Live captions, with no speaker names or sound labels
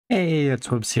Hey, it's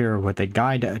Webs here with a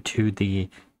guide to the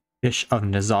Fish of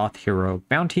Nzoth Hero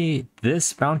bounty.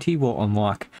 This bounty will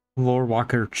unlock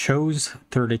Lorewalker Cho's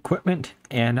third equipment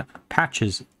and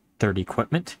Patch's third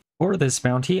equipment. For this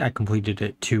bounty, I completed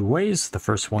it two ways. The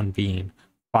first one being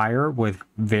Fire with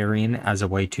Varian as a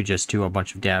way to just do a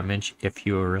bunch of damage if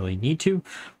you really need to,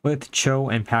 with Cho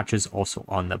and Patches also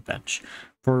on the bench.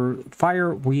 For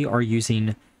Fire, we are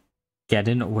using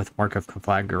Geddon with Mark of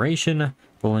Conflagration,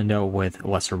 Belinda with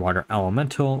Lesser Water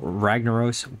Elemental,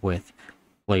 Ragnaros with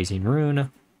Blazing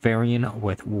Rune, Varian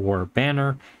with War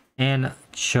Banner, and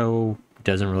Cho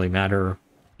doesn't really matter,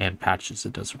 and Patches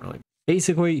it doesn't really matter.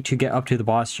 Basically, to get up to the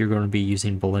boss, you're going to be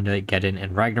using Belinda, Geddon,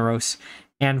 and Ragnaros.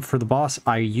 And for the boss,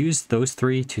 I used those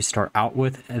three to start out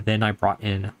with, and then I brought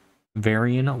in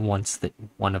Varian once that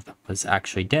one of them was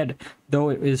actually dead, though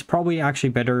it is probably actually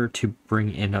better to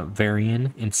bring in a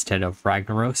Varian instead of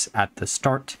Ragnaros at the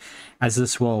start, as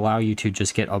this will allow you to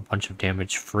just get a bunch of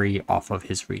damage free off of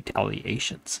his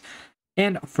retaliations.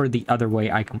 And for the other way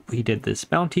I completed this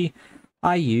bounty,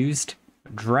 I used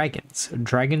Dragons.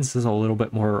 Dragons is a little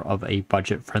bit more of a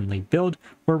budget-friendly build,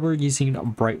 where we're using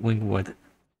Brightwing with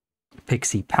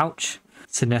Pixie Pouch,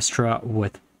 Sinestra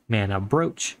with Mana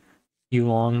Brooch,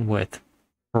 Yulon with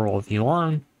Pearl of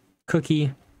Yulon,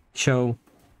 Cookie, Cho,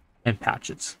 and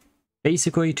Patches.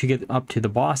 Basically, to get up to the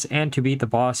boss and to beat the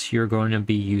boss, you're going to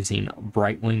be using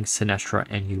Brightwing, Sinestra,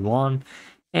 and Yulon,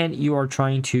 and you are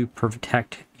trying to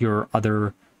protect your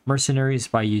other mercenaries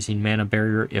by using Mana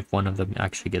Barrier if one of them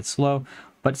actually gets low,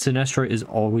 but Sinestra is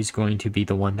always going to be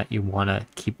the one that you want to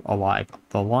keep alive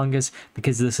the longest,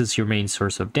 because this is your main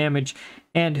source of damage,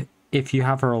 and if you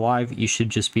have her alive, you should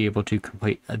just be able to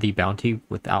complete the bounty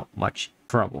without much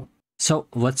trouble. So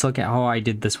let's look at how I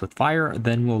did this with Fire,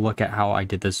 then we'll look at how I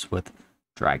did this with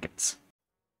Dragons.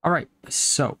 Alright,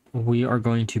 so we are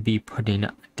going to be putting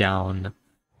down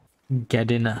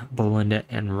Geddon, Belinda,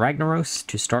 and Ragnaros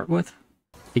to start with.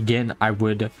 Again, I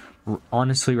would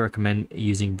honestly recommend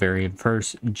using Varian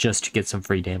first, just to get some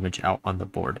free damage out on the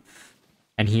board.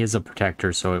 And he is a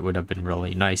protector, so it would have been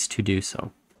really nice to do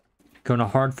so. Going to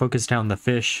hard focus down the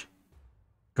fish.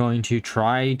 Going to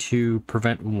try to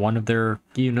prevent one of their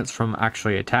units from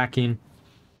actually attacking.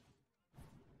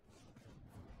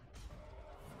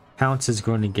 Pounce is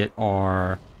going to get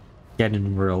our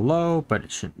Geddon real low, but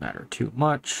it shouldn't matter too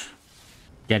much.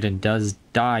 Geddon does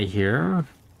die here.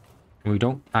 We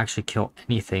don't actually kill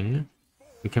anything.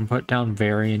 We can put down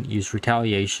Variant, use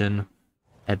Retaliation,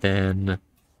 and then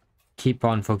keep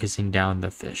on focusing down the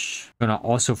fish. I'm gonna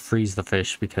also freeze the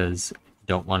fish because you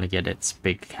don't want to get its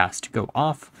big cast to go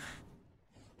off.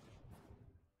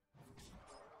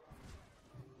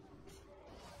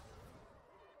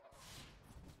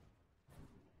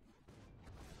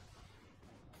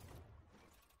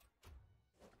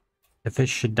 The fish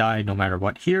should die no matter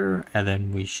what here, and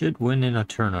then we should win in a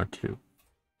turn or two.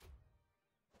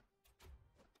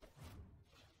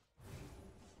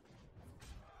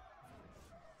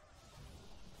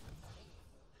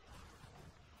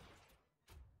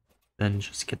 Then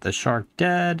just get the shark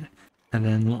dead, and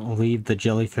then leave the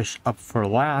jellyfish up for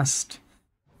last.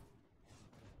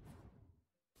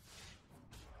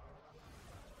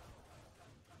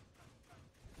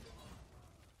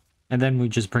 And then we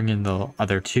just bring in the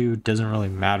other two. Doesn't really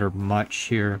matter much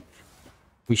here.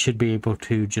 We should be able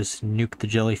to just nuke the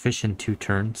jellyfish in 2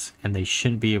 turns, and they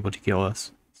shouldn't be able to kill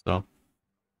us. So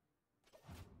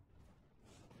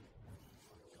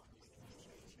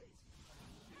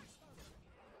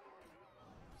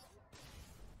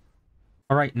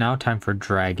alright, now time for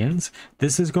Dragons.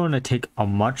 This is going to take a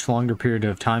much longer period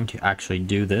of time to actually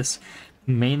do this,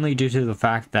 mainly due to the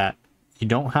fact that you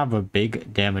don't have a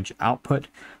big damage output,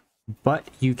 but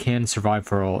you can survive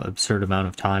for an absurd amount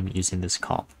of time using this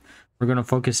comp. We're going to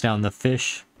focus down the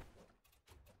fish.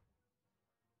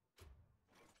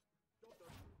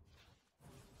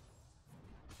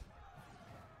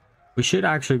 We should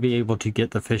actually be able to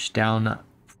get the fish down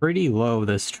pretty low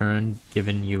this turn,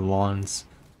 given Yulon's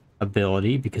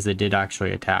ability, because it did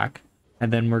actually attack.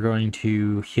 And then we're going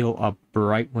to heal up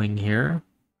Brightwing here.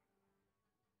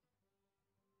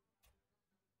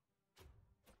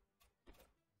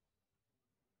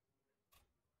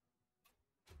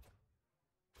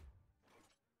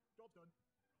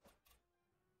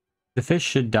 The fish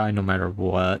should die no matter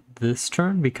what this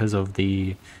turn because of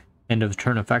the end of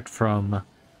turn effect from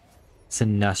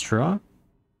Sinestra.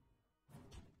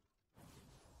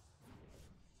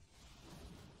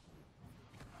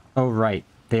 Oh, right.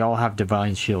 They all have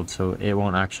Divine Shield, so it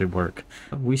won't actually work.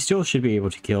 We still should be able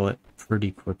to kill it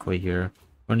pretty quickly here.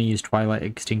 I'm going to use Twilight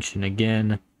Extinction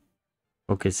again.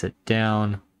 Focus it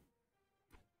down.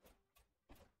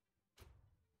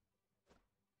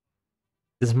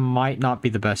 This might not be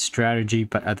the best strategy,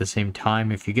 but at the same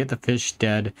time, if you get the fish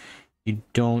dead, you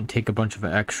don't take a bunch of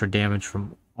extra damage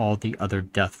from all the other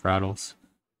death rattles.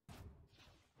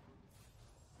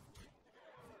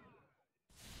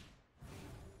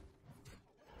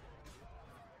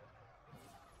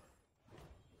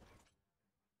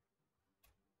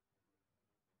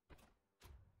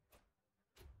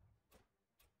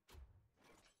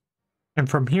 And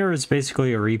from here is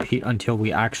basically a repeat until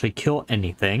we actually kill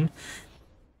anything.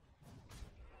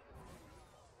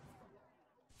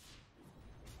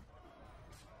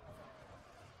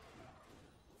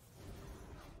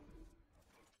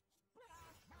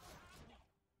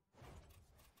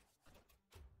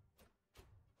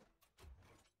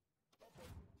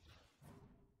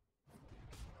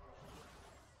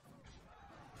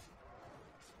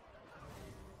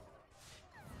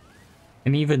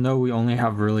 And even though we only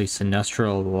have really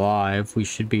Sinestro alive, we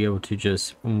should be able to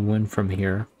just win from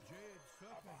here.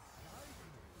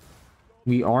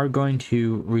 We are going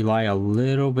to rely a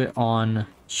little bit on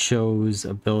Cho's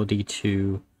ability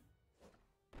to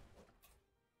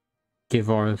give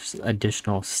us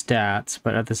additional stats,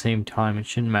 but at the same time, it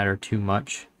shouldn't matter too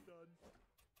much.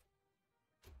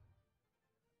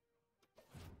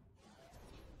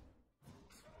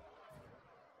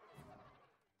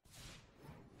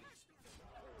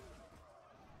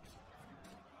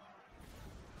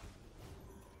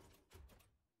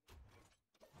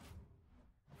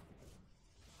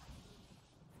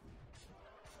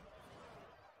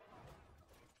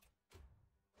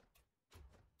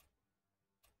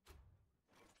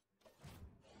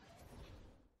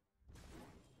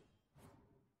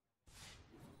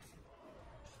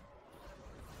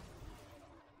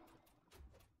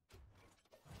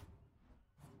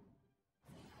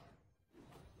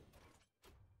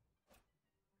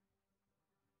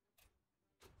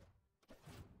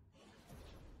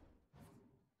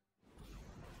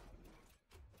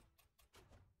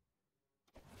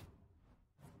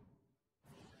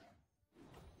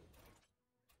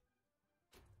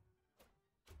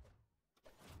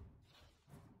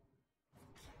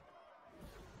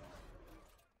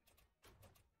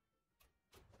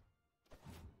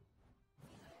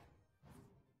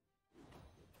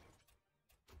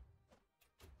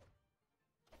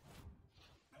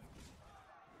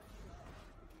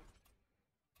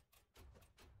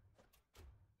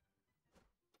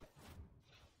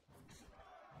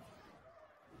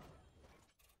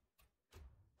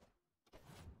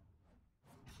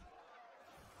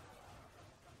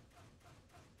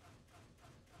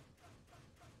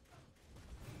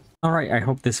 Alright, I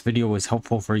hope this video was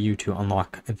helpful for you to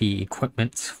unlock the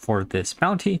equipments for this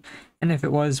bounty, and if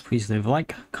it was, please leave a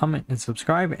like, comment, and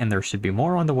subscribe, and there should be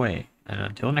more on the way. And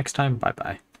until next time, bye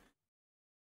bye.